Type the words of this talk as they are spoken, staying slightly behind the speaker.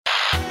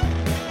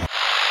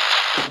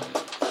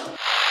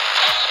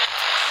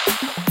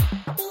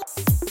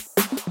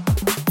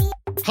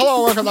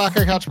Hello and welcome to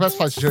Arcade Couch, best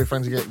place to show your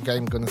friends to get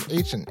game goodness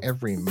each and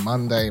every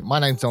Monday. My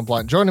name's Don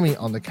Blight. Joining me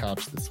on the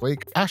couch this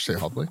week, Ashley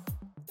Hobley.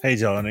 Hey,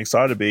 Dylan.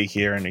 Excited to be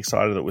here and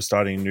excited that we're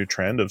starting a new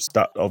trend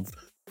of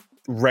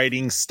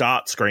rating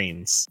start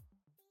screens.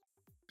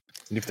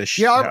 And if they're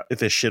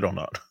shit or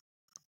not.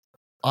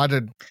 I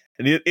did.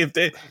 And if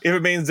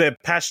it means their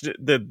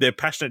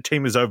passionate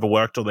team is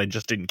overworked or they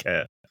just didn't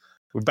care.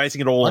 We're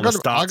basing it all on the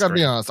start screen. I gotta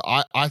be honest,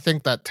 I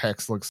think that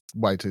text looks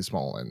way too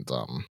small and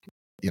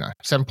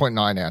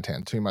 7.9 out of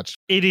 10, too much.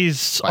 It is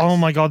space. Oh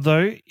my god,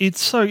 though.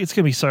 It's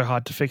gonna be so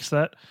hard to fix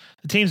that.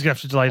 The team's gonna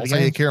have to delay the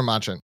game. Kira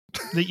Marchant.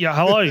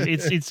 Hello.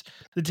 It's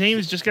the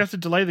team's just gonna have to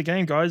delay the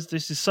game, guys.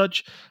 This is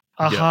such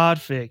a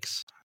hard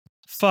fix.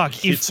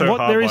 Fuck. If so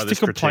what there is to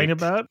complain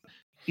about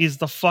is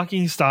the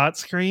fucking start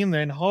screen,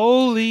 then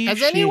holy shit.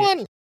 Has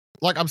anyone,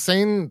 I've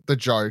seen the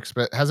jokes,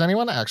 but has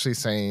anyone actually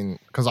seen,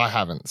 because I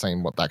haven't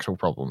seen what the actual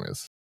problem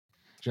is.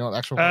 Do you know what the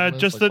actual problem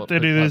is? Just that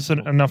there's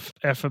enough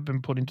effort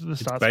been put into the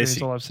start screen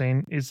is all I've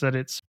seen, is that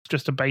it's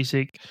just a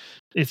basic,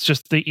 it's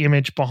just the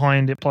image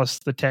behind it plus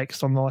the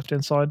text on the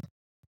left-hand side,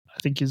 I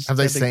think is. Have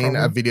they seen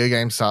a video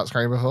game start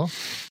screen before?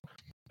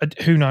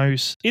 Who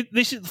knows?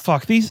 This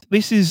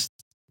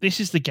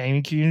is the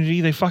gaming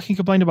community. They fucking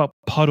complained about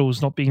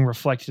puddles not being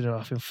reflected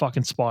enough in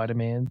fucking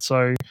Spider-Man.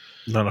 So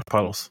not enough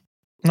puddles.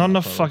 Not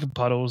enough fucking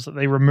puddles. That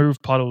they remove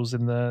puddles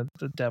in the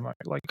demo.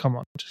 Like, come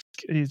on.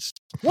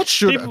 What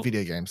should a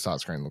video game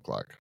start screen look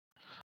like?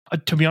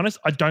 To be honest,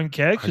 I don't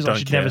care because I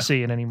should never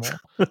see it anymore.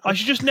 I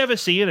should just never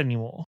see it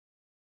anymore.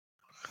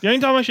 The only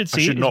time I should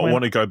see it is not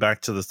want to go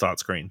back to the start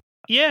screen.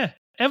 Yeah,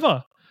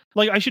 ever.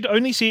 I should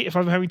only see it if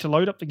I'm having to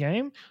load up the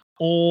game,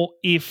 or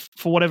if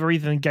for whatever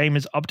reason the game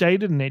is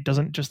updated and it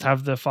doesn't just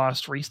have the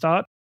fast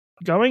restart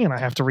going and I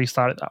have to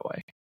restart it that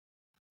way.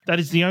 That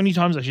is the only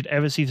times I should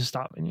ever see the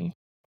start menu.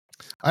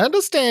 I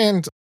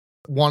understand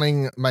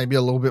wanting maybe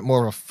a little bit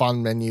more of a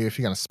fun menu if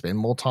you're going to spend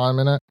more time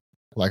in it,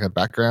 like a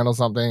background or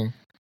something.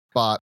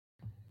 But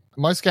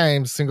most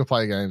games, single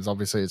player games,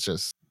 obviously it's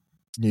just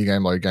new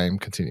game, load game,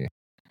 continue.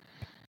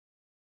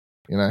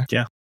 You know?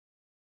 Yeah.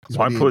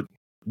 So I put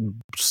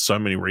so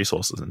many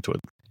resources into it.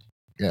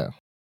 Yeah.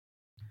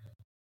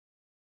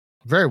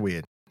 Very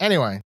weird.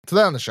 Anyway,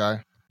 today on the show,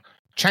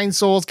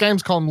 chainsaws,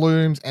 Gamescom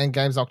looms, and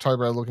games in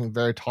October are looking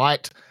very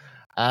tight.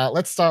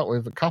 Let's start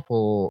with a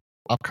couple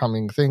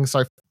upcoming things.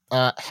 So,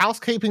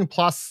 housekeeping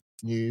plus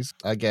news,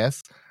 I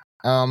guess.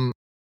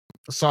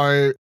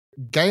 So,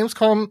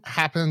 Gamescom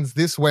happens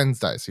this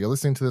Wednesday. So, you're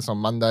listening to this on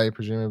Monday,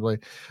 presumably.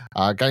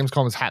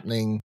 Gamescom is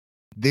happening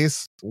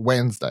this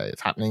Wednesday.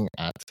 It's happening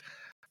at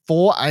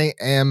 4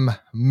 a.m.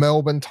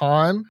 Melbourne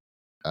time,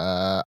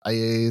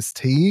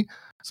 AST.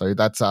 So,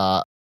 that's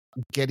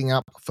getting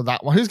up for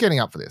that one. Who's getting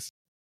up for this?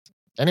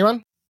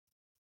 Anyone?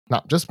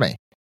 No, just me,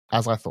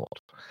 as I thought.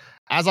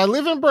 As I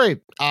live and breathe.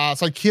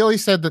 So Keely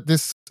said that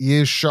this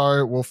year's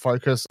show will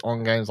focus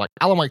on games like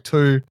Alan Wake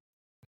 2,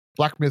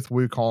 Black Myth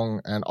Wukong,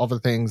 and other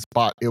things,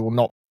 but it will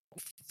not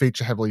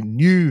feature heavily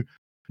new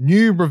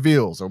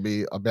reveals. It'll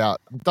be about,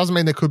 doesn't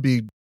mean there could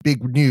be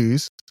big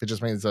news. It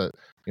just means that,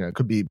 it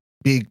could be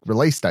big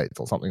release dates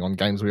or something on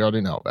games we already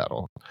know about,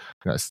 or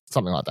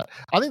something like that.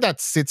 I think that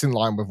sits in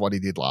line with what he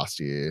did last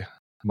year.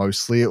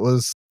 Mostly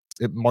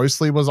it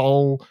mostly was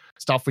all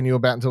stuff we knew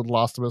about until The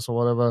Last of Us or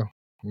whatever.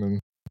 And then,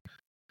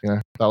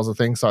 that was the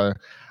thing. So,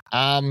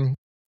 are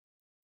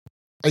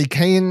you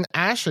keen,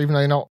 Ash, even though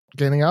you're not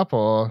getting up,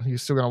 or are you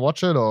still going to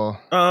watch it? Or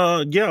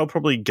yeah, I'll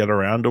probably get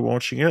around to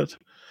watching it.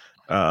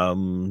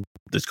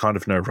 There's kind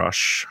of no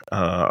rush,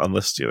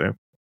 unless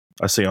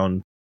I see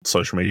on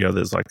social media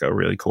there's like a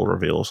really cool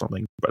reveal or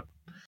something, but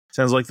it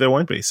sounds like there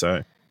won't be.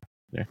 So,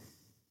 yeah.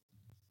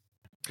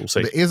 We'll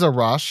see. There is a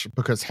rush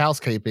because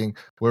housekeeping.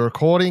 We're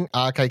recording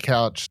Arcade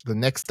Couch the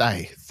next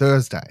day,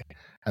 Thursday,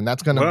 and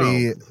that's going to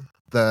be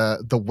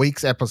the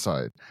week's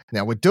episode.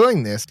 Now we're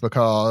doing this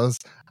because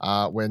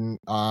when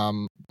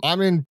I'm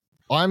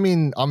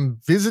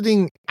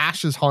visiting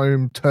Ash's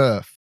home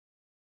turf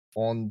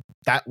on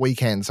that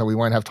weekend, so we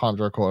won't have time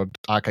to record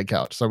Arcade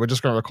Couch. So we're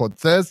just going to record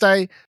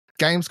Thursday,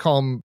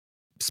 Gamescom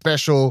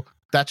special.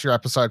 That's your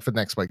episode for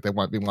next week. There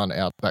won't be one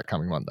out that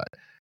coming Monday.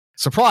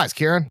 Surprise,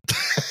 Kieran.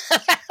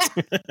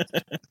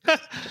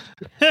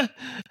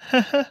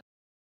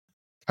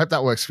 Hope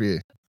that works for you.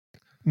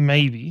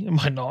 Maybe. It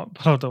might not,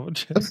 but I'll double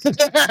check.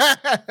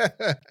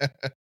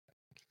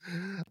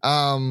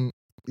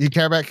 You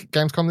care about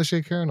Gamescom this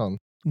year, Kieran? Or?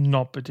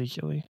 Not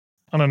particularly.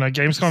 I don't know.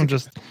 Gamescom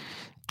just...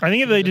 I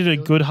think they did a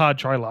good hard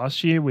try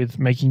last year with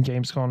making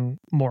Gamescom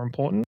more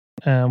important,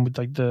 with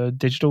the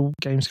digital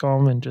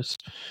Gamescom and just...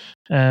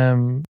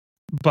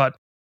 but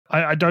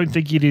I don't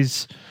think it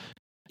is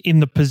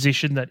in the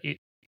position that it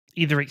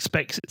either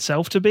expects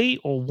itself to be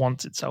or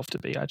wants itself to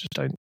be. I just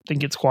don't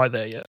think it's quite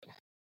there yet.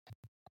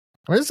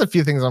 I mean, there's a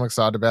few things I'm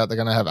excited about. They're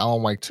going to have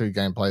Alan Wake 2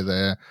 gameplay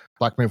there,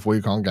 Black Myth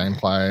Wukong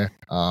gameplay.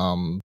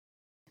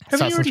 Have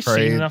you already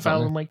seen enough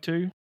Alan Wake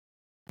 2?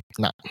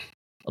 No.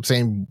 I've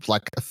seen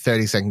like a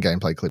 30-second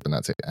gameplay clip and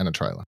that's it, and a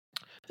trailer.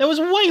 There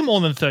was way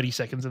more than 30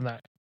 seconds in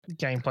that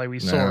gameplay we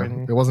saw.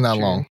 It wasn't that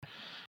long.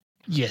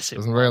 Yes, It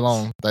wasn't very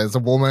long. There's a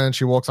woman.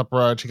 She walks up a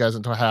road. She goes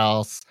into a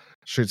house,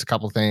 shoots a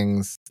couple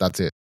things. That's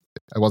it.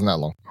 It wasn't that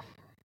long.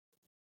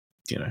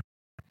 You know.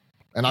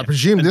 And I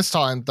presume this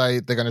time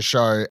they're going to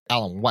show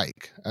Alan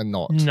Wake and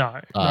not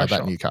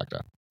that new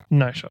character.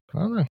 No shot. I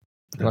don't know.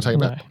 You want to take a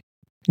bet?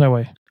 No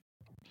way.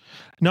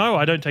 No,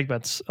 I don't take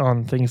bets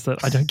on things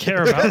that I don't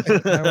care about.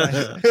 No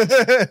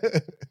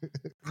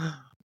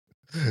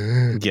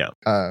way. Yeah.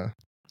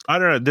 I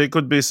don't know. There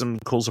could be some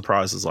cool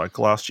surprises. Like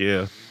last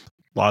year,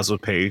 Lies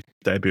of P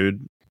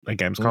debuted at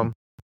Gamescom.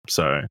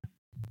 So,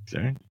 you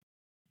know,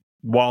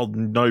 while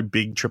no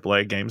big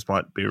AAA games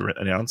might be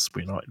announced,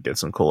 we might get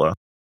some cooler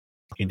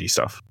indie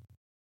stuff.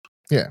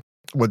 Yeah.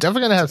 We're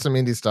definitely going to have some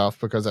indie stuff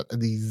because at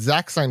the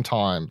exact same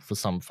time, for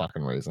some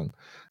fucking reason,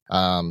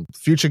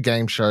 Future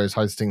Game Shows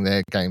hosting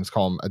their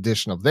Gamescom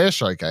edition of their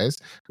showcase,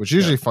 which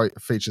usually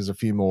features a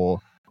few more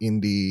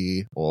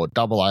indie or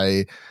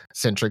AA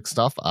centric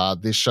stuff.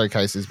 This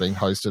showcase is being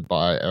hosted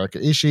by Erika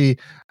Ishii,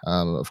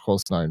 of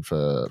course known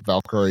for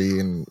Valkyrie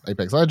and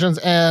Apex Legends,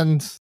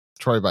 and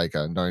Troy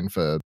Baker, known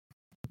for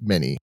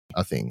many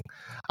a thing.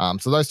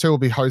 So those two will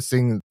be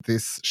hosting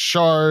this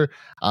show.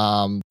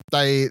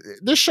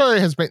 This show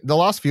has been the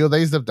last few of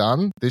these they've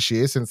done this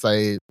year since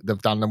they've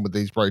done them with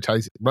these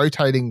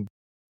rotating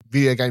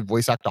video game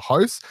voice actor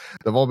hosts.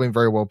 They've all been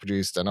very well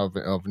produced, and I've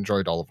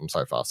enjoyed all of them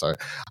so far. So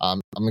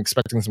I'm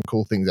expecting some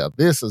cool things out of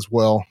this as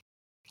well,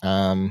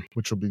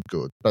 which will be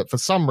good. But for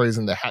some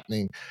reason, they're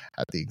happening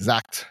at the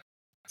exact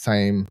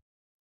same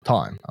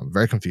time. I'm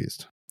very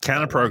confused.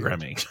 Counter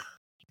programming.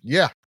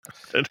 Yeah,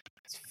 it's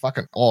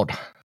fucking odd.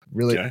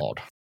 Really odd.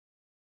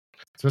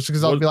 Especially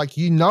because I'll be like,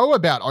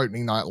 about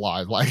opening night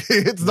live. Like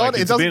it's not.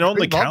 It's been on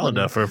the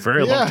calendar for a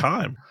very long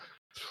time.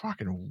 It's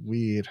fucking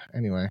weird.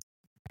 Anyway.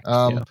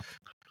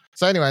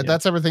 So anyway,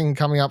 that's everything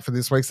coming up for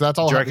this week. So that's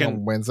all happening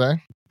on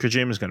Wednesday.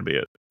 Kojima's going to be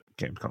at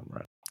Gamescom,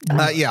 right?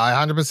 Yeah,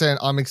 100%.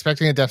 I'm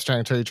expecting a Death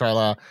Stranding 2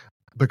 trailer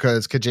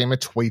because Kojima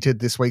tweeted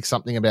this week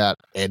something about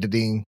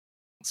editing.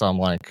 So I'm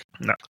like,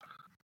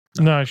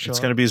 no, sure. It's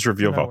going to be his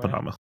review of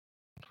Oppenheimer.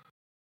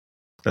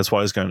 That's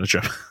why he's going to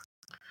Japan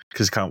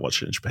because he can't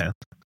watch it in Japan.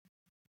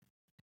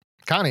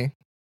 Can't he?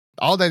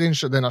 Oh, they're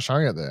not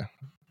showing it there.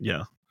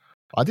 Yeah,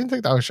 I didn't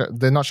think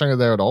they're not showing it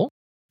there at all.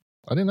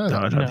 I didn't know that.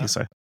 No, I don't think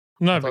so.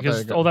 No,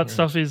 because all that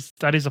stuff is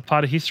a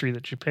part of history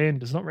that Japan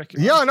does not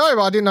recognize. Yeah, I know,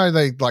 but I didn't know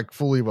they like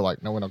fully were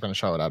like, no, we're not going to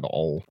show it at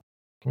all.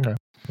 Okay,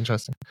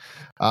 interesting.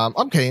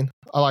 I'm keen.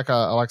 I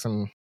like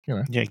some,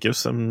 Yeah, give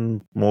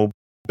some more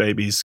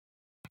babies.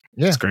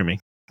 Screaming.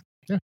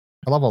 Yeah,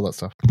 I love all that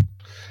stuff.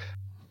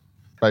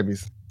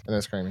 Babies and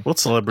they're screaming. What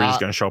celebrity is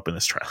going to show up in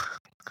this trailer?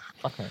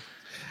 Fuck me.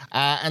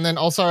 And then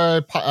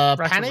also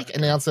Panic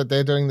announced that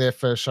they're doing their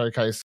first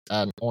showcase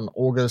on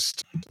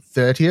August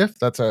 30th.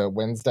 That's a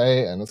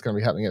Wednesday, and it's going to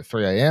be happening at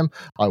 3 a.m.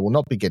 I will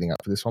not be getting up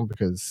for this one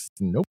because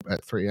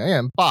at 3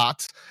 a.m.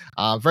 But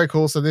very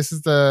cool. So this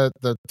is the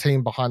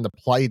team behind the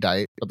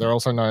Playdate, but they're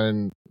also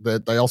known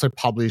that they also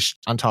publish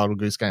Untitled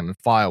Goose Game and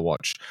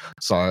Firewatch.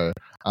 So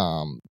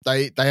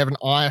they have an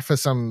eye for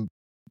some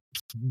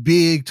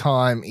big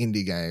time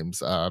indie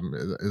games,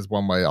 is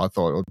one way I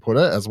thought it would put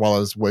it, as well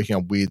as working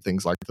on weird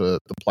things like the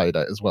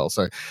Playdate as well.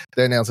 So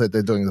they announced that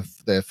they're doing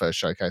their first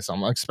showcase. So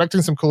I'm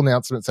expecting some cool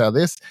announcements out of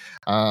this.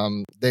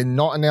 They're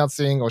not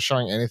announcing or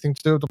showing anything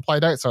to do with the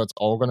Playdate, so it's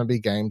all going to be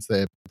games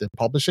they're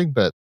publishing.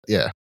 But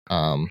yeah,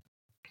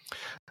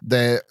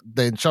 they're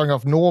showing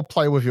off Nor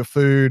Play With Your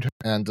Food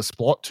and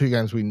Desplot, two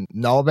games we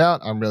know about.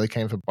 I'm really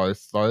keen for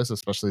both those,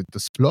 especially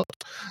Desplot.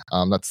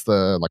 That's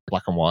the like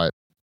black and white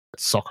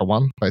soccer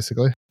one,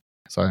 basically.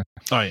 So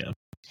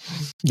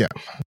yeah,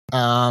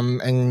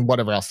 and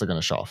whatever else they're going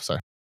to show off. So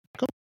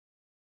cool.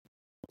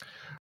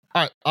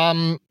 All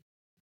right.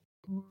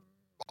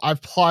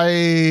 I've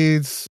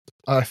played,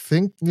 I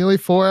think, nearly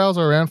 4 hours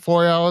or around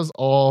 4 hours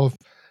of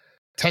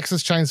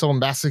Texas Chainsaw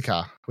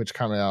Massacre, which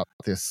came out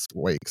this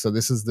week. So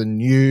this is the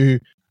new,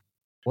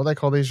 what do they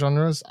call these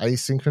genres?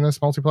 Asynchronous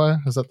multiplayer?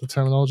 Is that the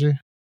terminology?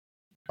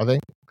 I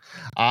think.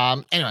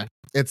 Anyway,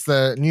 it's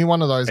the new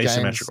one of those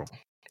Asymmetrical.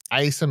 games.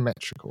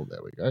 Asymmetrical. There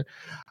we go.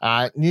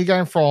 New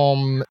game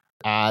from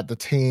the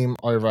team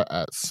over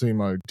at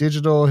Sumo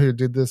Digital who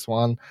did this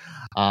one.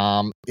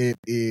 It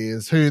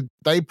is who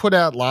they put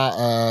out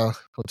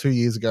 2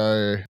 years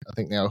ago, I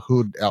think now,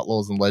 Hood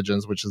Outlaws and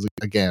Legends, which is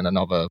again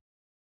another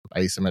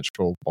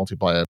asymmetrical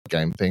multiplayer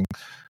game thing,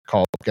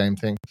 co-op game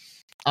thing.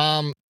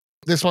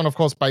 This one, of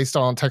course, based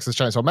on Texas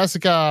Chainsaw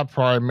Massacre,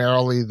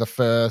 primarily the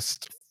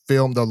first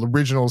film, the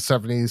original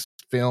 70s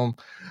film.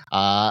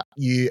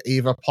 You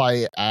either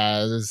play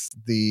as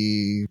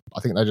I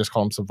think they just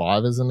call them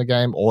survivors in the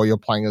game, or you're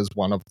playing as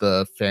one of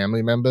the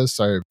family members,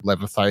 so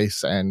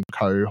Leatherface and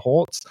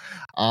cohorts.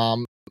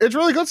 It's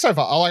really good so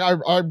far.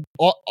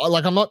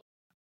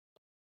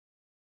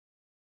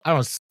 I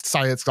don't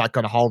say it's like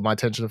going to hold my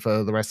attention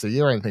for the rest of the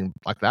year or anything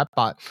like that,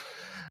 but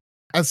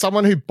as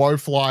someone who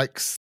both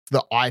likes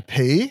the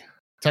IP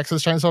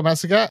Texas Chainsaw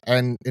Massacre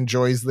and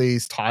enjoys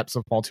these types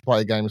of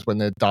multiplayer games when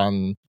they're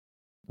done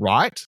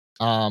right,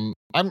 I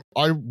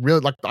really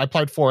like. I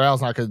played 4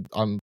 hours and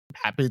I'm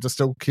happy to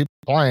still keep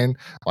playing.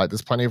 Like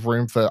there's plenty of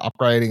room for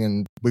upgrading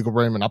and wiggle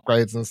room and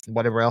upgrades and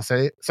whatever else.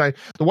 So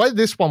the way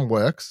this one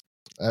works,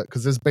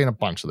 because there's been a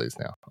bunch of these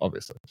now,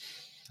 obviously,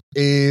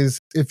 is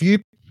if you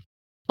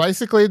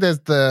basically there's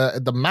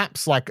the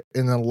maps like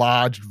in a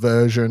large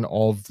version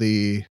of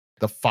the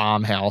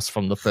farmhouse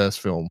from the first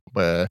film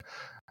where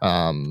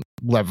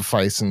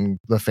Leatherface and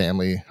the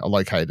family are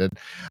located.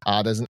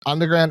 There's an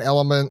underground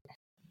element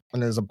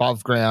and there's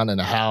above ground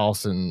and a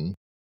house and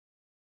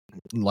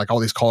like all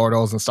these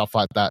corridors and stuff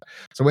like that.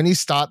 So when you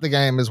start the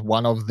game as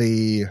one of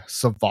the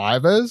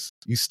survivors,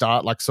 you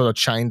start like sort of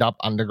chained up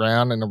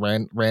underground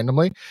and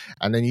randomly,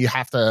 and then you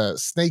have to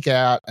sneak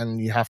out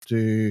and you have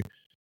to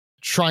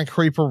try and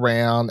creep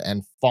around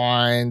and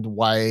find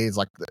ways.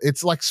 Like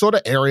it's like sort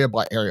of area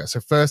by area. So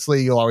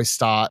firstly you'll always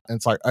start and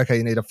it's like, okay,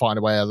 you need to find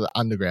a way out of the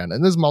underground,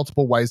 and there's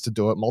multiple ways to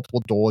do it,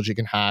 multiple doors you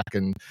can hack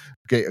and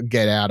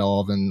get out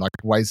of, and like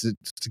ways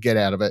to get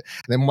out of it.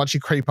 And then once you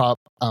creep up,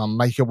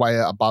 make your way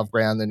above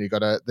ground, then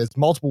there's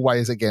multiple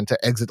ways again to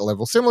exit the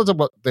level, similar to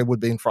what there would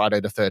be in Friday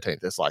the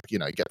 13th. It's like, you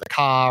get the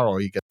car,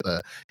 or you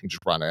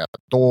just run out the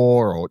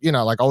door, or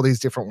like all these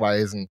different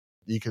ways, and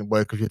you can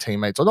work with your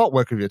teammates or not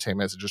work with your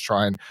teammates and just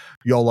try and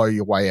YOLO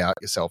your way out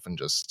yourself and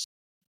just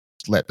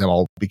let them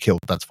all be killed.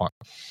 That's fine.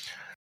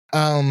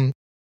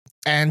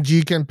 And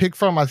you can pick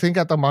from, I think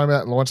at the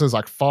moment it launches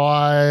like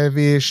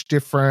 5-ish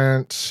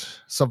different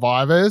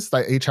survivors.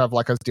 They each have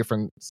like a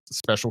different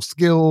special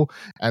skill.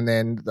 And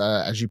then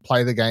as you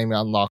play the game, you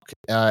unlock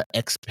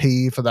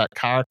XP for that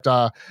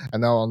character,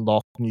 and they'll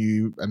unlock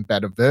new and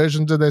better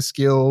versions of their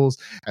skills.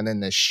 And then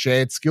there's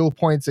shared skill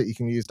points that you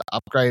can use to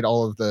upgrade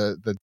all of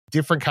the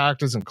different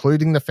characters,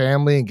 including the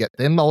family, and get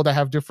them all to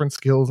have different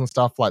skills and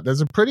stuff. Like there's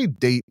a pretty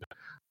deep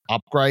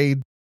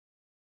upgrade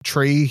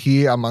tree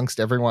here amongst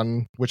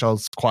everyone, which I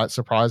was quite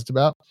surprised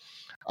about.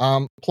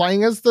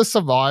 Playing as the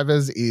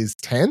survivors is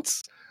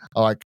tense,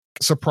 like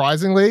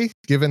surprisingly,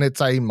 given it's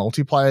a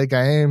multiplayer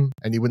game,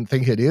 and you wouldn't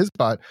think it is,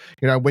 but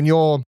when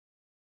you're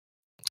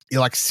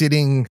like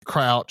sitting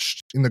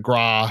crouched in the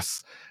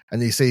grass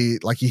and you see,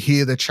 like, you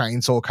hear the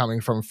chainsaw coming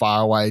from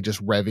far away,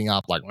 just revving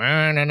up, like,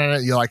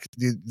 you're like,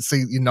 you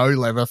see,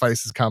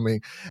 Leatherface is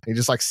coming, and you're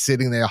just like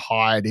sitting there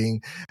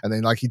hiding, and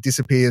then like he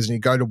disappears, and you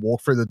go to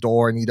walk through the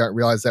door, and you don't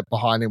realize that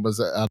behind him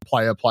was a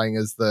player playing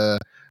as the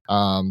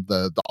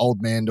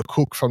old man, the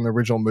cook from the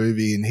original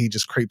movie, and he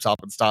just creeps up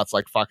and starts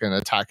like fucking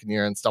attacking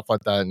you and stuff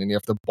like that, and then you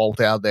have to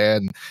bolt out there,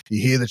 and you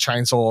hear the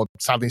chainsaw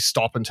suddenly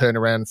stop and turn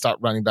around and start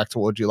running back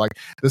towards you. Like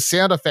the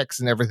sound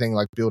effects and everything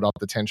like build up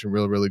the tension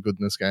really, really good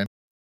in this game.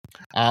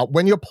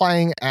 When you're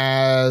playing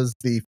as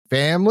the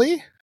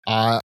family,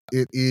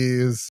 it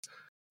is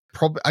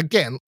probably,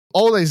 again,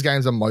 all these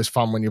games are most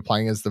fun when you're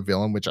playing as the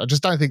villain, which I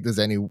just don't think there's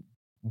any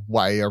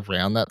way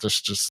around that.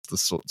 Just the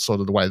sort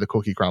of the way the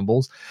cookie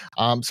crumbles.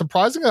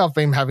 Surprisingly, I've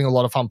been having a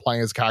lot of fun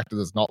playing as a character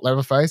that's not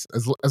Leatherface.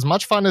 As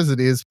much fun as it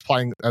is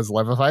playing as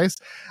Leatherface,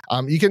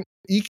 you can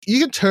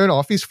turn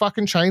off his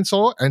fucking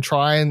chainsaw and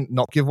try and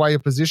not give away your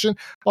position.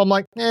 But I'm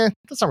like,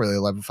 that's not really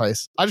a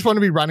Leatherface. I just want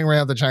to be running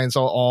around with the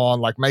chainsaw on,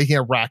 like making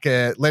a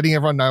racket, letting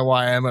everyone know who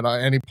I am at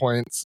any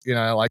points,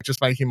 like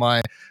just making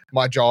my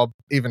job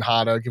even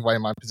harder, give away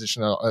my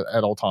position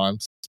at all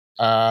times.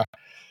 I've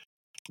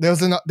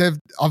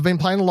been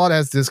playing a lot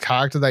as this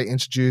character they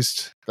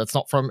introduced that's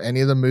not from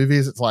any of the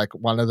movies. It's like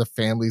one of the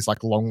family's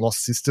like long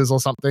lost sisters or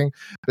something,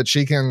 but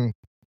she can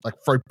like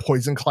throw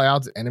poison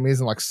clouds at enemies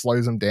and like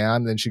slows them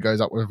down. Then she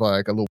goes up with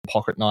like a little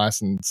pocket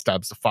knife and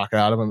stabs the fuck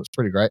out of them. It's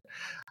pretty great.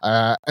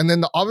 And then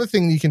the other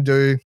thing you can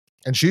do,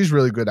 and she's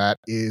really good at,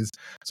 is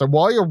so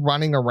while you're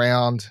running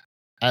around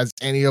as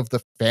any of the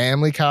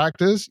family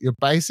characters, you're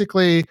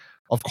basically,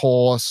 of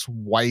course,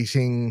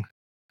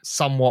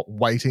 somewhat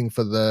waiting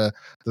for the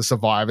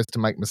survivors to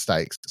make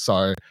mistakes.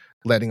 So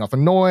letting off a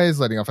noise,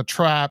 letting off a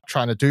trap,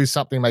 trying to do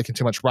something, making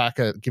too much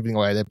racket, giving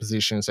away their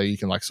position so you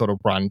can like sort of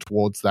run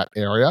towards that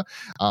area.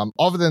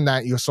 Other than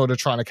that, you're sort of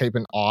trying to keep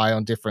an eye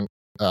on different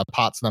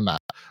parts of the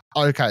map.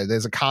 Okay,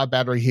 there's a car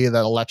battery here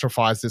that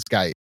electrifies this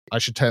gate. I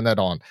should turn that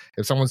on.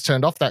 If someone's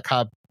turned off that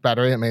car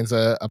battery, it means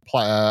a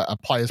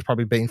player's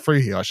probably been through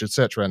here. I should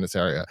search around this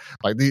area.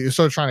 Like you're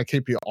sort of trying to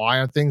keep your eye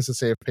on things to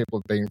see if people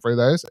have been through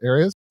those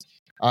areas.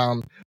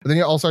 But then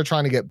you're also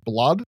trying to get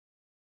blood.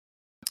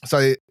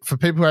 So for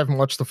people who haven't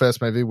watched the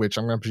first movie, which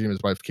I'm going to presume is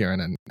both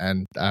Kieran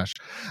and Ash,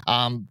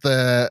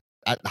 100%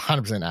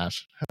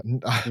 Ash,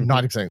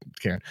 90%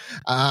 Kieran.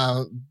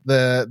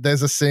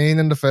 There's a scene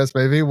in the first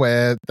movie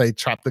where they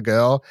trap the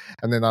girl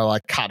and then they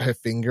like cut her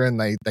finger and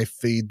they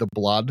feed the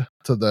blood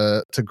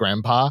to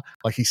Grandpa.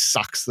 Like he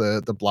sucks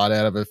the blood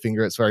out of her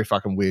finger. It's very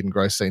fucking weird and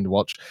gross scene to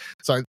watch.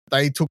 So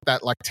they took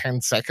that like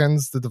 10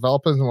 seconds, the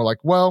developers, and were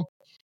like, well,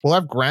 we'll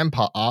have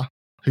Grandpa,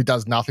 who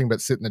does nothing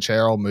but sit in the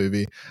chair all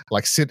movie,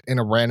 like sit in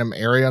a random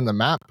area on the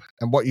map.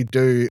 And what you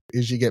do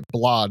is you get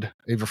blood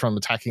either from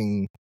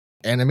attacking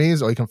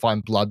enemies or you can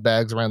find blood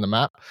bags around the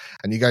map,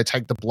 and you go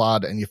take the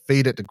blood and you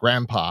feed it to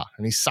Grandpa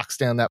and he sucks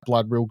down that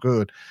blood real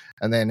good.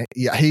 And then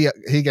he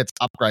gets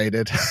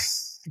upgraded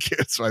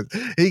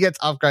He gets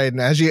upgraded,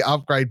 and as you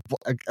upgrade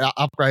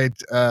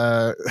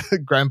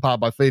Grandpa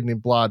by feeding him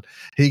blood,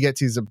 he gets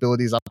his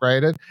abilities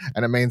upgraded,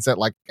 and it means that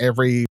like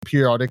every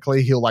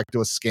periodically he'll like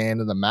do a scan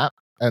of the map.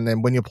 And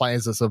then when you're playing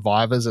as the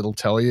survivors, it'll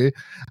tell you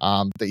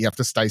that you have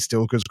to stay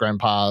still because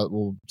Grandpa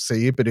will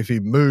see you. But if you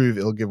move,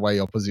 it'll give away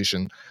your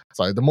position.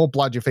 So the more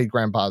blood you feed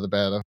Grandpa, the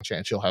better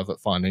chance you'll have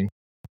at finding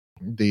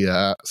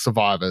the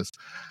survivors.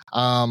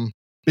 But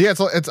yeah,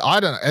 it's I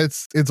don't know.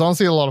 It's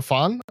honestly a lot of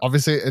fun.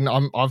 Obviously, and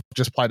I've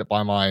just played it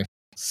by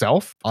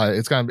myself.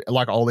 It's going to be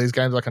like all these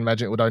games. I can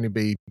imagine it would only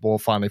be more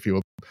fun if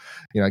you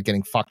were,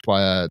 getting fucked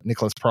by a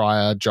Nicholas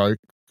Pryor joke.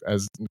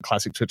 As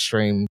classic Twitch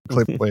stream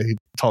clip where he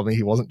told me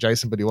he wasn't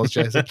Jason, but he was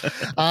Jason,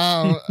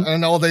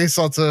 and all these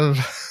sorts of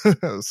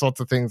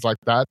things like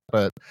that.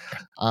 But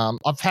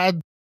I've had,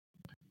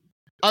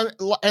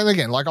 and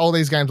again, like all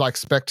these games, I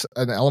expect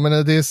an element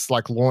of this,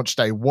 like launch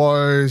day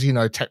woes,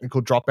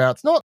 technical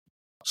dropouts. Not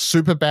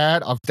super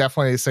bad. I've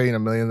definitely seen a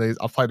million of these.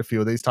 I've played a few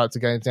of these types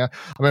of games now.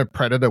 I mean,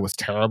 Predator was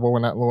terrible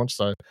when that launched,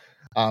 so.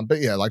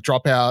 But yeah, like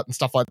dropout and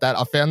stuff like that.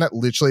 I found that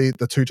literally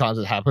the 2 times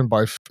it happened,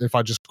 both if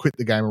I just quit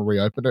the game and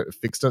reopened it, it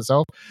fixed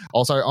itself.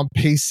 Also on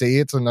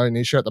PC, it's a known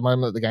issue at the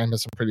moment. The game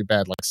has some pretty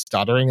bad like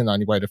stuttering, and the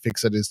only way to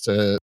fix it is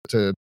to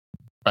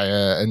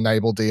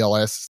enable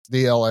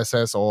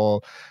DLSS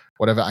or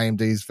whatever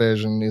AMD's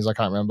version is. I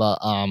can't remember.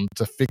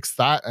 To fix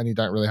that, and you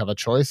don't really have a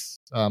choice.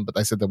 But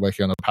they said they're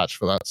working on a patch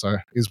for that, so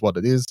is what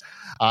it is.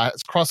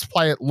 It's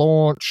cross-play at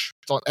launch.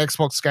 It's on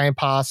Xbox Game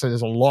Pass, so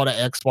there's a lot of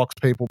Xbox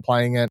people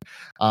playing it.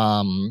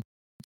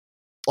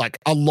 Like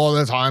a lot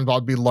of the time,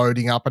 I'd be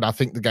loading up, and I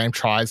think the game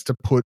tries to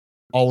put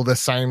all the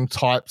same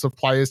types of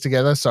players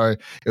together. So it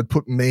would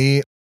put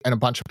me and a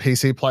bunch of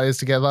PC players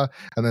together,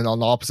 and then on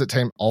the opposite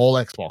team, all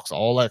Xbox. So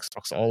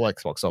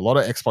a lot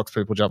of Xbox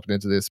people jumping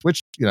into this,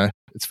 which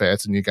it's fair.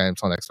 It's a new game.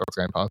 It's on Xbox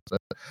Game Pass.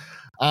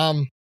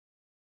 But,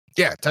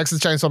 yeah, Texas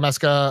Chainsaw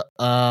Massacre,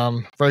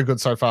 very good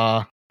so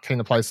far. Keen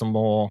to play some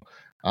more.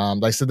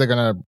 They said they're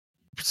going to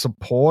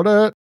support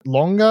it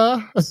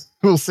longer.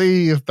 We'll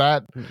see if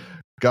that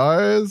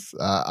goes.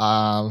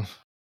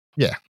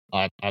 Yeah,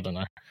 I don't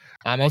know.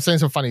 I've seen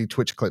some funny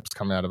Twitch clips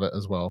come out of it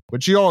as well,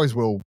 which you always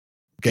will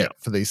get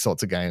for these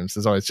sorts of games.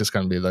 There's always just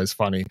going to be those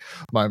funny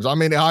moments. I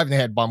mean, I even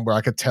had one where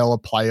I could tell a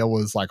player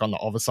was like on the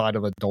other side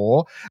of a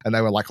door and they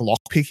were like lock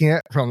picking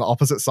it from the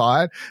opposite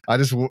side. I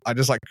just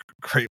like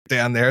creeped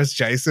down there as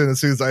Jason.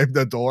 As soon as I opened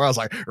the door, I was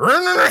like,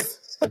 I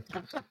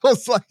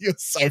was like, you're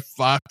so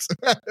fucked.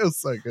 It was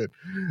so good.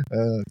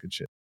 Good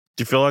shit.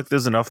 Do you feel like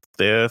there's enough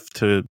there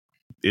to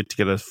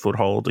get a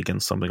foothold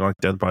against something like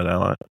Dead by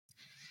Daylight?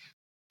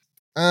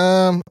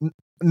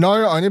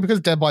 No, only because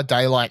Dead by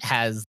Daylight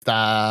has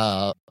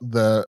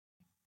the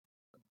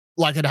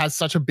like it has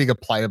such a bigger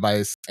player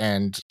base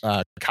and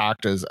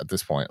characters at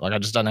this point. Like I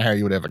just don't know how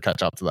you would ever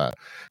catch up to that.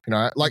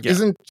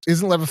 Isn't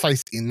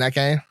Leatherface in that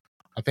game?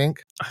 I think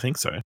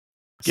so.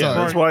 Yeah,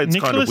 that's why it's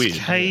kind of weird.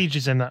 Nicolas Cage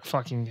is in that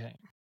fucking game.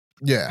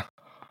 Yeah.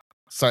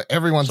 So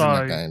everyone's in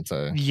that game.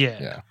 So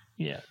yeah.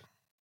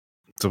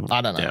 So, I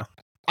don't know. Yeah.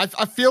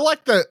 I feel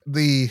like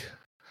the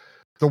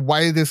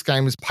way this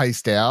game is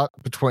paced out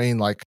between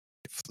like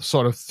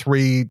sort of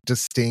 3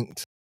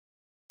 distinct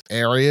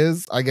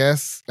areas, I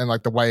guess, and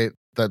like the way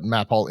that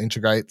map all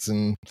integrates,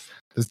 and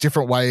there's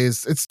different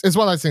ways. It's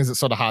one of those things that's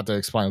sort of hard to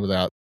explain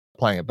without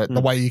playing it, but the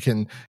way you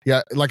can,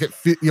 like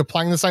you're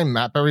playing the same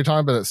map every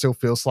time, but it still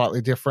feels slightly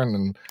different,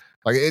 and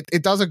like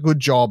it does a good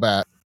job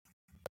at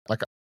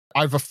like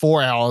over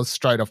 4 hours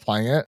straight of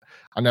playing it.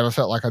 I never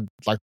felt like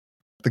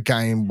the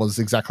game was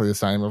exactly the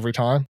same every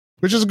time,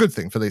 which is a good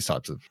thing for these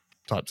types of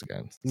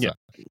games. So. Yeah.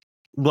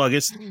 Well, I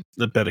guess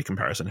the better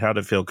comparison. How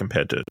did it feel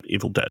compared to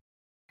Evil Dead?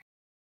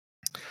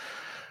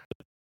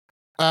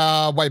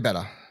 Way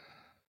better.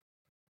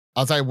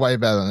 I'd say way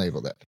better than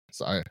Evil Dead.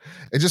 So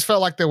it just felt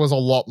like there was a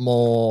lot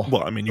more.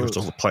 Well, I mean, you could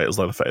also play as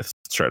Leatherface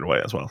straight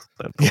away as well.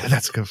 Yeah,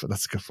 that's a good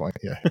point.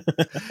 Yeah,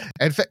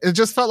 it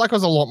just felt like it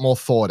was a lot more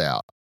thought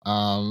out.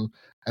 And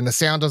the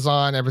sound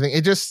design, everything.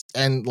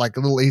 And like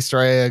little Easter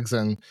eggs,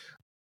 and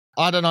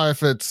I don't know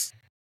if it's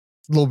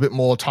a little bit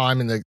more time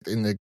in the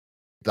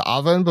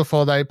oven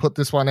before they put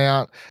this one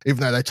out,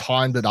 even though they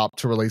timed it up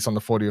to release on the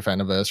 40th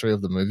anniversary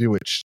of the movie,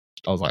 which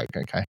I was like,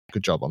 okay,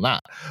 good job on that.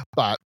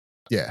 But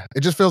yeah, it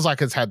just feels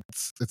like it's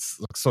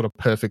sort of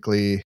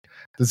perfectly.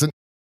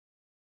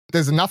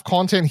 There's enough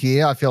content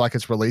here. I feel like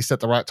it's released at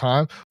the right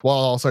time while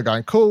also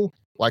going cool.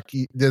 Like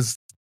there's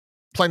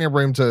plenty of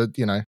room to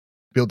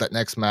build that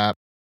next map,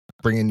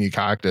 bring in new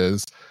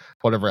characters,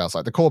 whatever else.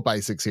 Like the core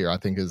basics here, I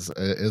think is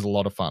a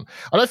lot of fun.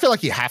 I don't feel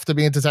like you have to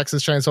be into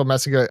Texas Chainsaw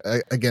Massacre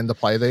again to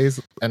play these,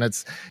 and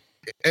it's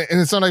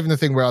not even the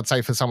thing where I'd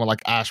say for someone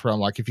like Ash, where I'm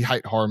like, if you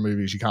hate horror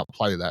movies, you can't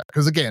play that,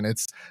 because again,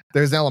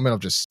 there's an element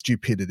of just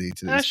stupidity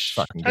to these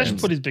fucking games.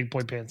 Ash put his big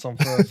boy pants on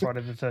for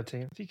Friday the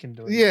 13th. He can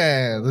do it.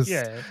 Yeah,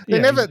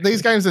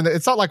 these games.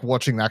 It's not like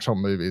watching the actual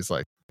movies.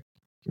 Like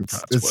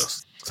it's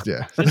worse.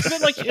 Yeah, but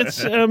like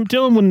it's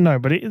Dylan wouldn't know,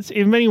 but it's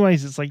in many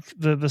ways it's like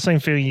the same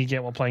feeling you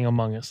get while playing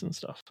Among Us and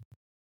stuff.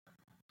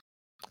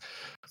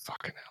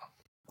 Fucking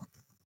hell.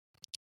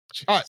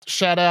 All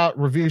right,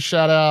 review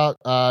shout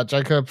out.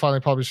 Jacob finally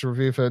published a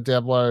review for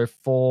Diablo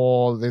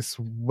 4 this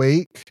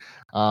week.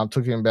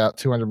 Took him about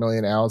 200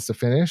 million hours to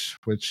finish,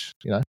 which,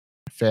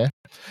 fair.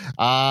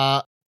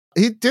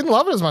 He didn't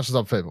love it as much as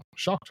other people.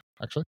 Shocked,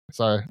 actually.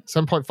 So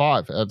 7.5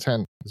 out of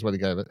 10 is what he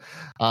gave it.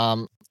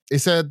 He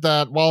said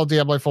that while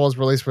Diablo 4 was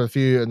released with a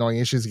few annoying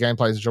issues, the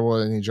gameplay is enjoyable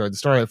and he enjoyed the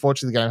story.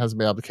 Unfortunately, the game hasn't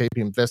been able to keep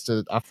him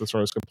invested after the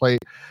story was complete.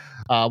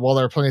 While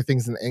there are plenty of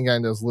things in the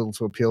endgame, there was little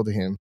to appeal to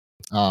him.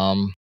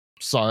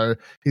 So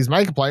his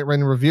main complaint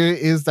when review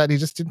is that he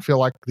just didn't feel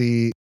like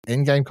the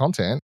endgame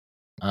content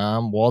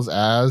was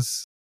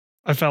as...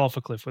 I fell off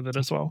a cliff with it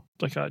as well.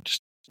 Like I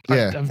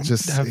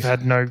have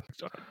had no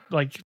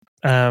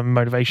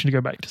motivation to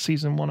go back to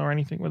season 1 or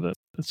anything with it.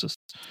 It's just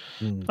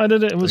I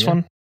did it. It was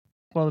fun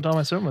by the time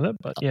I spent with it.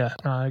 But yeah,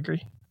 no, I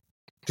agree.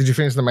 Did you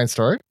finish the main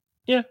story?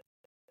 Yeah.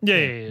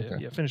 Okay.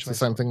 Yeah. Finish the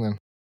same thing then.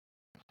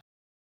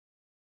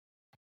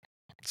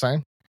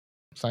 Same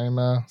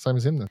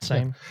as him then.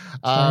 Same.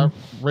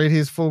 Read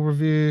his full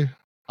review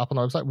up on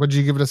the website. Would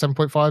you give it a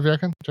 7.5, you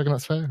reckon? Do you reckon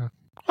that's fair?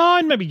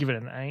 I'd maybe give it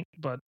an 8,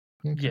 but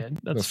yeah,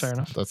 that's fair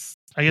enough.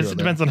 I guess it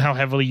depends on how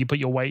heavily you put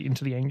your weight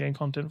into the endgame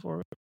content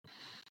for it.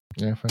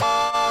 Yeah, fair.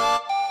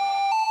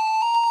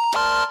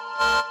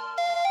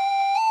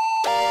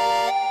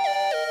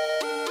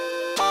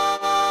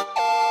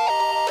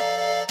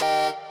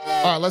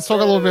 All right, let's talk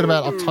a little bit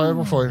about October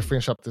before we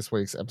finish up this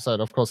week's episode.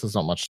 Of course, there's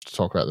not much to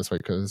talk about this week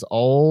because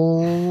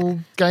old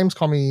games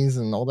commies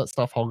and all that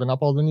stuff hogging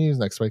up all the news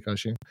next week, I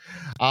assume.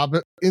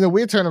 But in a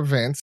weird turn of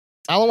events,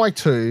 Alan Wake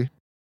 2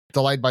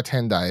 delayed by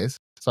 10 days.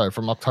 So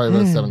from October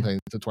 17th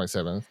to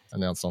 27th,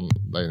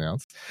 they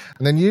announced.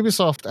 And then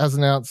Ubisoft has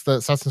announced that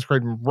Assassin's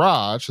Creed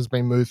Mirage has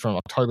been moved from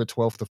October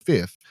 12th to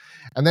 5th.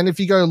 And then if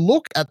you go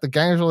look at the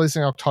games released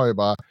in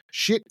October,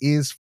 shit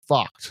is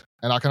fucked.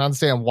 And I can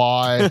understand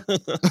why.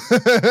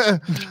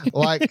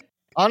 Like,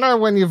 I know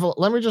when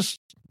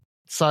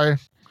so I'm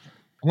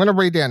going to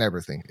read down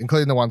everything,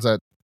 including the ones that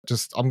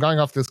I'm going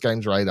off this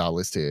game's radar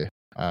list here.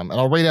 And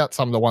I'll read out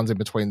some of the ones in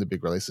between the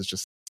big releases,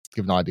 just to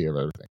give an idea of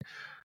everything.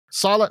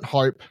 Silent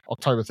Hope,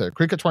 October 3rd.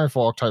 Cricket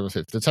 24, October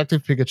 5th.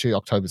 Detective Pikachu,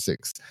 October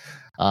 6th.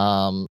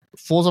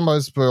 Forza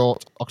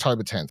Motorsport,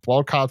 October 10th.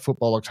 Wildcard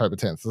Football, October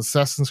 10th.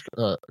 Assassin's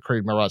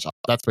Creed Mirage,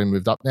 that's been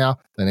moved up now.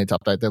 They need to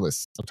update their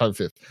list. October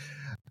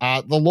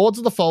 5th. The Lords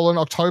of the Fallen,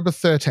 October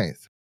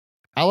 13th.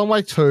 Alan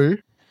Wake 2,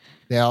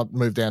 now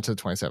moved down to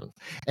the 27th.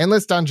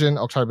 Endless Dungeon,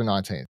 October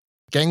 19th.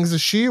 Gangs of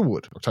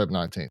Shearwood, October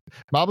 19th.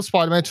 Marvel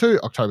Spider-Man 2,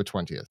 October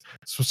 20th.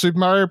 Super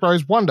Mario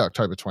Bros. Wonder,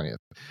 October 20th.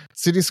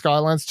 City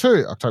Skylines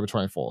 2, October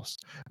 24th.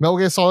 Metal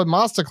Gear Solid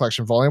Master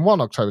Collection Volume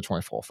 1, October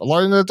 24th.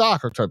 Alone in the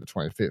Dark, October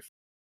 25th.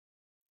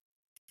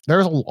 There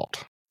is a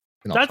lot.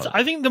 That's,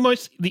 I think,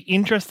 the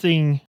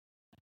interesting...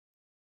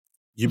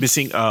 You're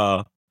missing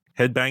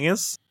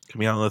Headbangers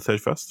coming out on the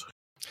 31st.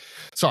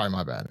 Sorry,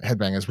 my bad.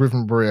 Headbangers,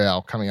 Rhythm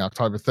Royale coming out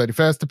October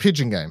 31st. The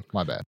Pigeon Game,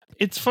 my bad.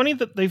 It's funny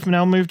that they've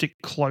now moved it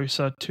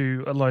closer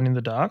to Alone in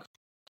the Dark.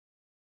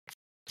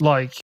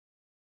 Like...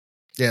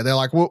 Yeah, they're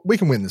like, well, we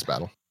can win this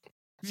battle.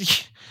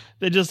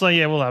 They're just like,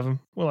 yeah, we'll have them.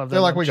 We'll have them.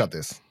 They're like, we got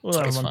this. We'll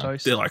have them on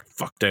toast. They're like,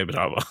 fuck David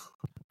Harbour.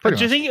 Do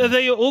you think, are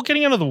they all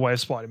getting out of the way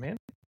of Spider-Man?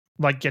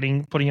 Like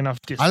putting enough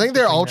distance? I think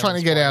they're all trying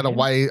to get out of the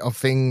way of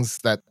things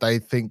that they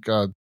think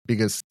are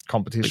biggest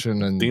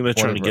competition. I think they're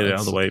trying to get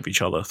out of the way of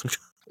each other.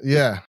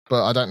 Yeah,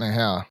 but I don't know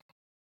how.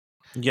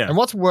 Yeah. And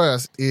what's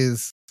worse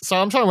is, so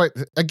I'm trying to work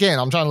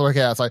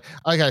out. It's like,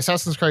 okay,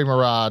 Assassin's Creed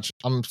Mirage,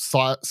 I'm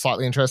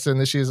slightly interested in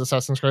this year's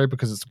Assassin's Creed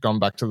because it's gone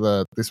back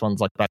to this one's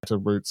like back to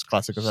roots,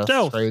 classic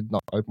Assassin's Creed,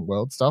 not open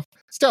world stuff.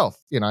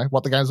 Stealth,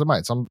 what the games were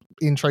made. So I'm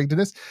intrigued in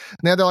this.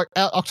 Now they're like,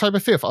 October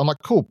 5th. I'm like,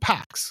 cool,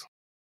 PAX.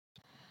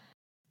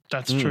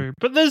 That's true.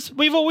 But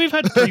we've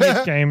had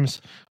previous games.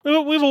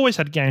 We've always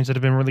had games that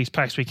have been released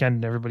PAX weekend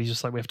and everybody's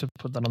just like, we have to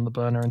put that on the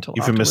burner until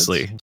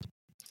infamously. Afterwards.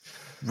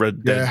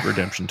 Red Dead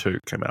Redemption 2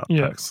 came out.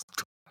 Yeah. PAX.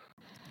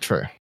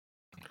 True.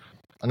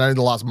 I know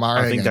the last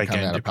Mario game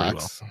came out of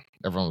PAX. Well.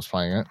 Everyone was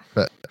playing it,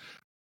 but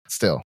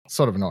still,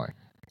 sort of annoying.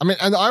 I mean,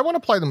 and I want to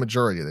play the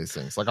majority of these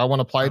things. Like, I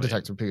want to play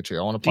Detective Pikachu.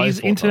 I want to play these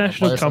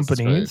international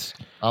companies.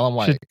 Alan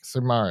Wake,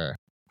 Super Mario.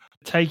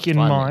 Take in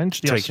mind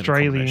the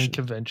Australian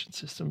convention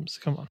systems.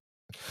 Come on.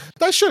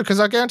 They should, because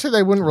I guarantee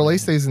they wouldn't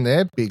release these in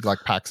their big like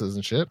PAXs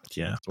and shit.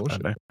 Yeah,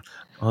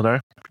 I know.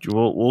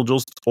 We'll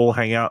just all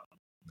hang out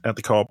at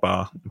the co-op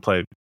bar and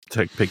play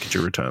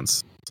Pikachu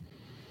Returns.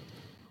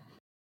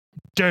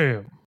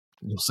 Damn.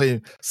 You'll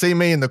see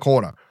me in the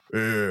corner.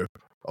 Yeah,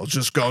 I was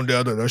just going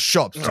down to the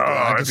shops.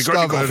 Have you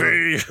got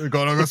any coffee? We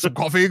got some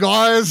coffee,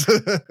 guys.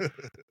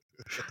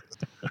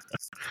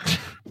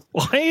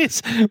 Why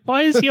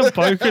is he a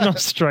broken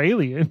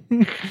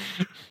Australian?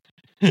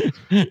 It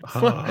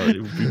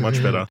would be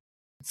much better.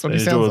 That's what he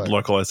sounds like.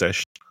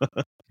 Localization.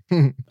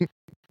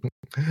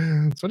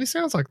 That's what he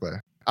sounds like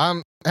there.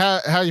 How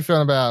are you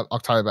feeling about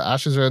October?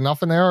 Ash, is there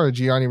enough in there, or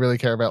do you only really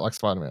care about like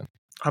Spider-Man?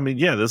 I mean,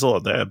 yeah, there's a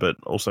lot there, but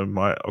also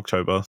my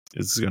October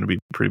is going to be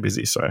pretty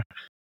busy, so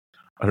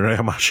I don't know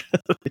how much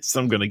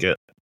I'm going to get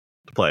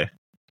to play.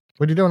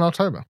 What do you do in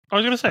October? I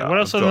was going to say, what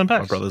else I've other than got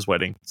PAX? my brother's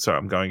wedding, so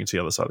I'm going into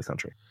the other side of the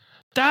country.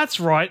 That's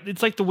right.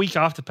 It's like the week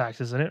after PAX,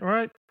 isn't it?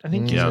 Right? I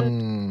think you said.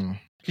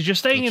 Because you're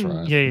staying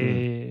That's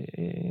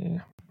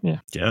in. right.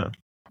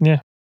 Yeah.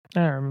 I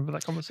remember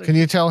that conversation. Can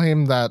you tell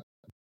him that?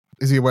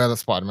 Is he aware that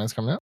Spider-Man's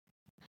coming out?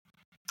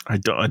 I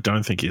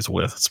don't think he's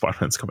aware that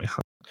Spider-Man's coming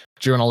out.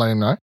 Do you want to let him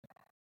know?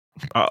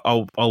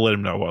 I'll let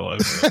him know while I'm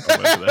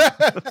over there.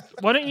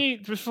 Why don't you,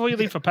 before you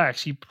leave for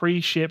PAX, you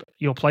pre-ship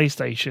your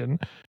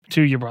PlayStation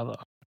to your brother?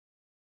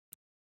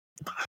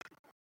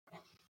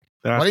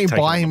 Why don't you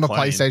buy him a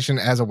PlayStation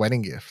as a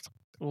wedding gift?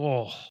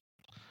 Oh.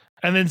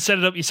 And then set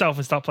it up yourself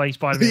and start playing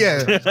Spider-Man.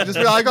 Yeah. Just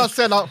be like, I got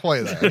set up for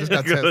you there. I just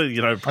got test, I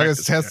got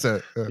to test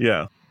it.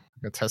 Yeah. I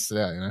got to test it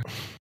out,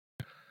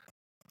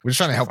 We're just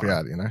trying to help you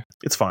out,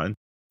 It's fine.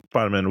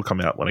 Spider-Man will come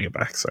out when I get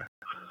back, so.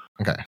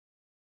 Okay.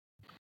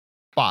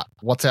 But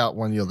what's out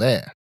when you're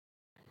there?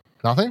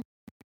 Nothing?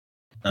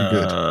 You're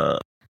good.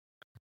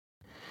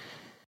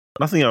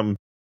 Nothing I'm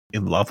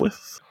in love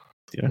with.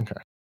 Okay.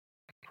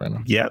 Fair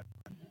enough. Yet.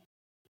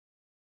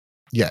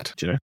 Yet.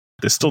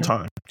 There's still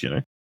time,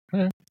 Okay.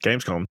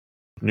 Gamescom,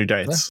 new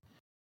dates.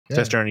 Yeah.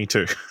 Test Journey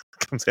 2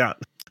 comes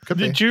out. Could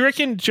be. Do you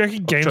reckon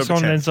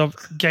Gamescom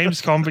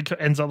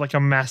ends up like a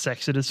mass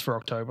exodus for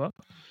October?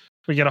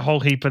 We get a whole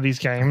heap of these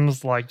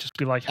games, just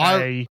be like,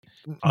 hey,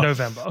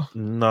 November.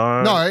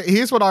 No,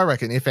 here's what I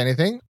reckon. If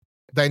anything,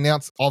 they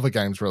announce other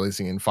games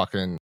releasing in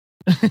fucking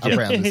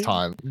around this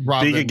time.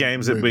 Bigger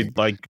games that we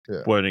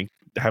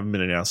haven't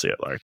been announced yet.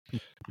 Like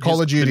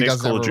Call of Duty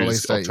doesn't Call have of a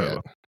Duty's release date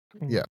October.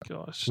 yet. Yeah.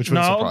 Gosh. Which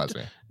would surprise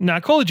me. No,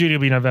 Call of Duty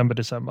will be November,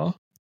 December.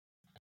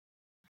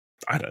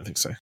 I don't think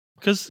so.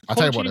 Because I'll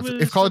tell you what,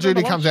 if Call of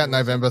Duty comes out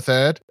November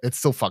 3rd, it's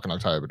still fucking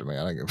October to me.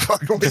 I don't give a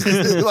fuck.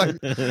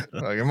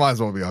 It might as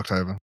well be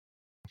October.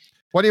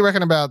 What do you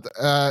reckon about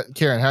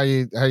Kieran? How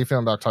you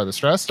feeling about October?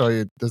 Stressed,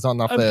 or there's not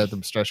enough there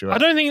to stress you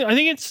out?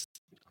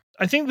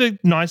 I think the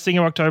nice thing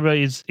of October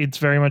is it's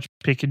very much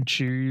pick and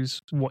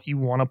choose what you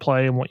want to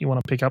play and what you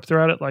want to pick up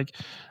throughout it. Like,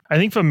 I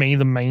think for me,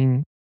 the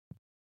main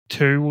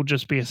two will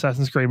just be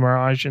Assassin's Creed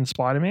Mirage and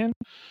Spider-Man.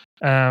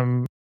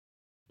 I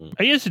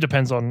guess it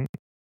depends on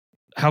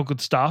how good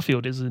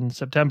Starfield is in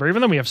September.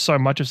 Even though we have so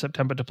much of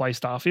September to play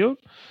Starfield,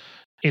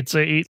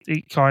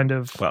 it kind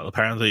of... Well,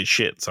 apparently it's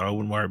shit, so I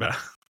wouldn't worry about it.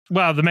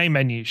 Well, the main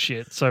menu is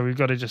shit, so we've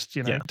got to just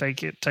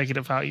take it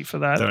at value for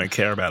that. I don't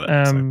care about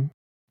it. So.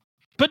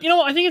 But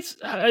I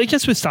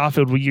guess with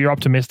Starfield, you're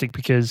optimistic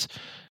because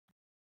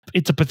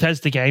it's a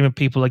Bethesda game and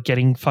people are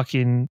getting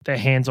fucking their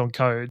hands on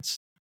codes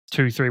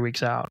 2-3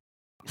 weeks out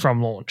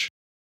from launch,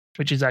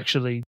 which is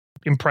actually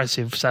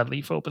impressive,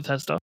 sadly, for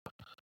Bethesda.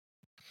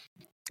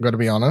 Got to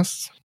be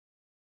honest,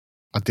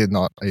 I did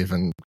not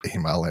even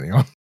email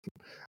anyone.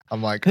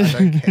 I'm like, I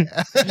don't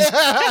care.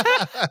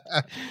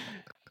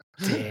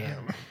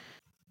 Damn.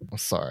 I'm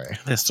sorry.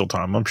 There's still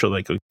time. I'm sure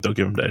they'll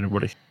give them to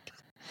anybody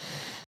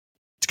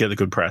to get the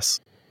good press.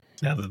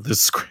 Now that the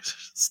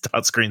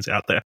start screen's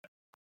out there.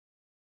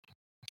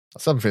 I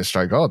still haven't finished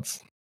Stray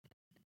Gods.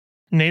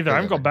 Neither. I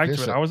haven't got back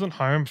to it. I wasn't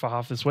home for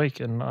half this week,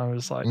 and I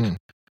was like,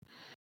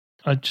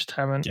 I just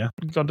haven't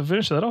got to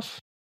finish that off.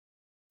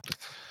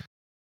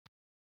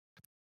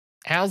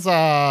 How's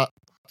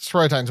just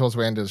rotating towards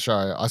the end of the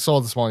show? I saw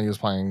this morning you was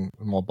playing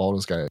more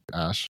Baldur's Gate,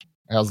 Ash.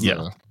 How's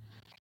the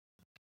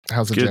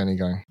journey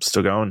going?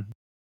 Still going.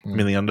 I'm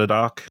in the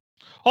Underdark.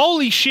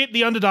 Holy shit,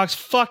 the Underdark's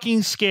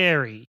fucking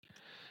scary.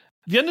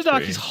 The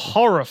Underdark is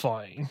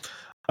horrifying.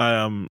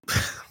 There's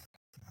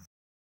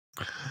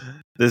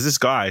this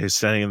guy who's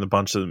standing in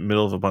the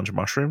middle of a bunch of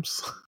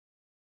mushrooms.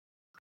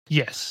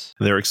 Yes.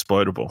 They're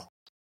explodable.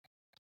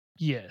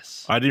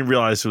 Yes. I didn't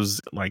realize it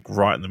was like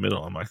right in the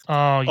middle. I'm like,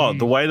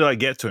 the way that I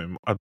get to him,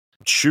 I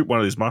shoot one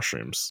of these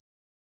mushrooms.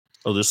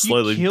 I'll just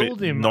slowly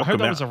killed him. knock I hope him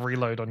that out. Was a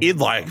reload on you. It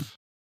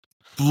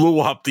blew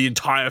up the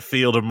entire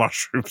field of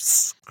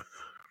mushrooms.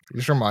 You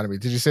just reminded me.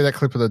 Did you see that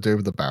clip of the dude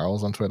with the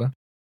barrels on Twitter?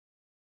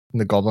 In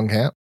the Goblin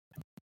Camp?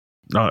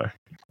 No.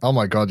 Oh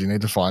my God, you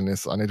need to find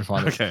this. I need to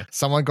find it.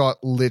 Someone got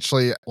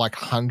literally like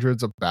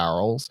hundreds of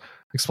barrels,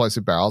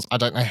 explosive barrels. I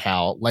don't know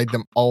how. Laid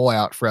them all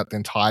out throughout the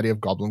entirety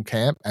of Goblin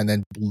Camp and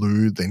then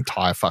blew the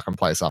entire fucking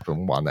place up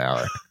in one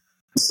arrow.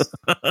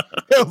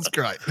 It was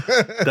great.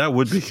 That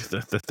would be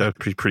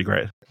pretty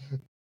great.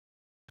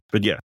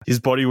 But yeah,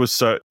 his body was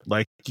so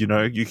you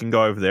can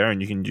go over there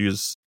and you can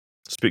use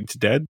Speak to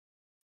Dead.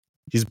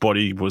 His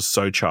body was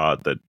so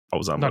charred that I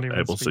was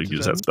unable to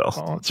use that spell.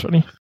 Oh, that's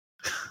funny.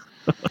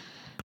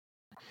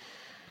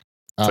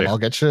 So, I'll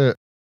get you.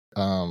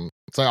 So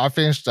I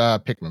finished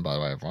Pikmin, by the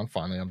way, everyone.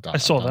 Finally, I'm done. I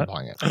saw that.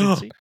 Playing it. I didn't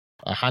see.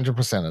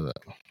 100% of it.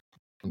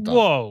 I'm done.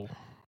 Whoa.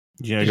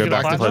 You go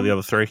back to play the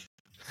other 3?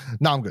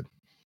 No, I'm good.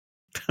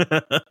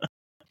 I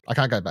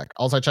can't go back.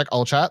 Also, check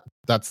Old Chat.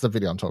 That's the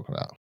video I'm talking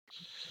about.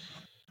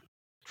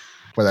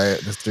 Where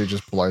this dude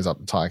just blows up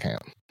the tire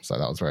camp. So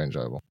that was very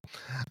enjoyable.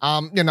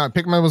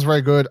 Pikmin was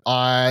very good.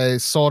 I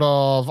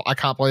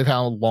can't believe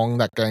how long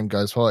that game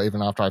goes for,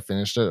 even after I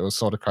finished it. It was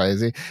sort of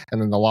crazy.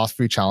 And then the last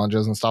few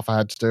challenges and stuff I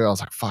had to do, I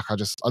was like, fuck, I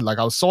was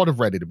sort of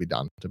ready to be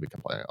done, to be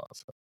completely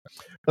honest.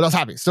 But I was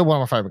happy. Still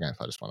one of my favorite games.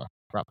 I just want to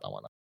wrap that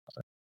one up.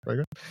 So, very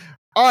good.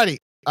 Alrighty.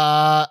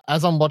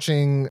 As I'm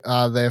watching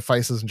their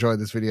faces enjoy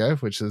this video,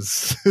 which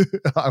is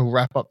I'll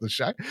wrap up the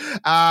show.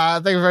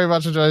 Thank you very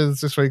much for joining us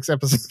this week's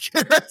episode of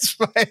Kira's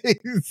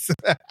Face.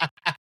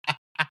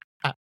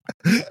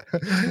 Thank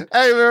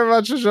you very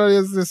much for joining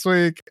us this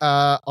week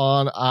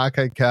on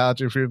Arcade Couch.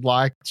 If you'd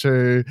like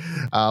to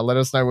let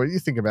us know what you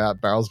think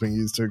about barrels being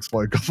used to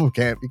explode Gotham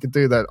Camp, you can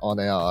do that on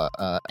our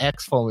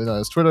X, formerly known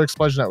as Twitter,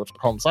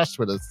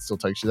 explosionnetwork.com/Twitter. It still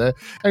takes you there.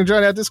 And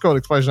join our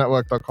Discord,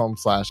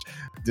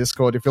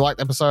 explosionnetwork.com/Discord. If you liked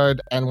the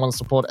episode and want to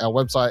support our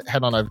website,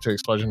 head on over to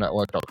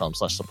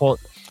explosionnetwork.com/support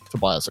to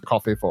buy us a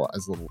coffee for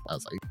as little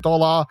as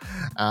 $1.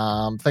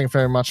 Thank you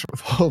very much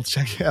for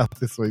checking out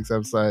this week's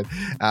episode.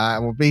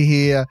 And we'll be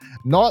here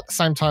not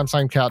same time,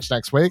 same couch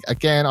next week.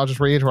 Again, I'll just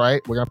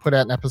reiterate, we're going to put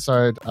out an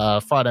episode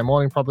Friday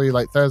morning, probably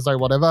late Thursday,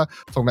 whatever,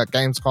 talking about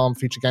Gamescom,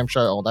 future game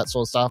show, all that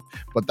sort of stuff.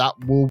 But that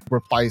will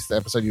replace the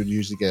episode you'd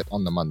usually get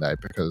on the Monday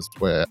because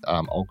we're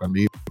all going to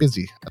be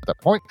busy at that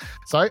point.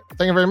 So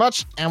thank you very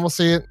much, and we'll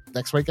see you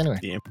next week anyway.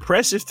 The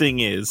impressive thing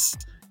is,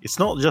 it's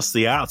not just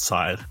the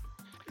outside.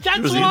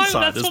 That's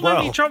what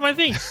made me drop my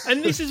thing.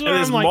 And this is where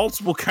there's I'm like,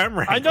 multiple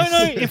camera I don't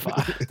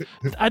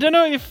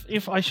know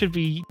if I should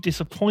be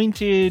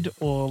disappointed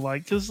or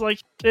like, because like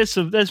there's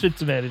been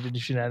some edited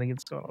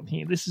shenanigans going on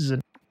here. This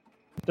isn't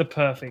the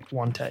perfect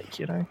one take,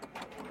 you know.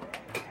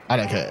 I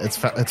don't care. It's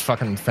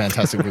fucking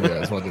fantastic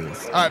video is what it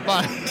is. All right,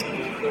 bye.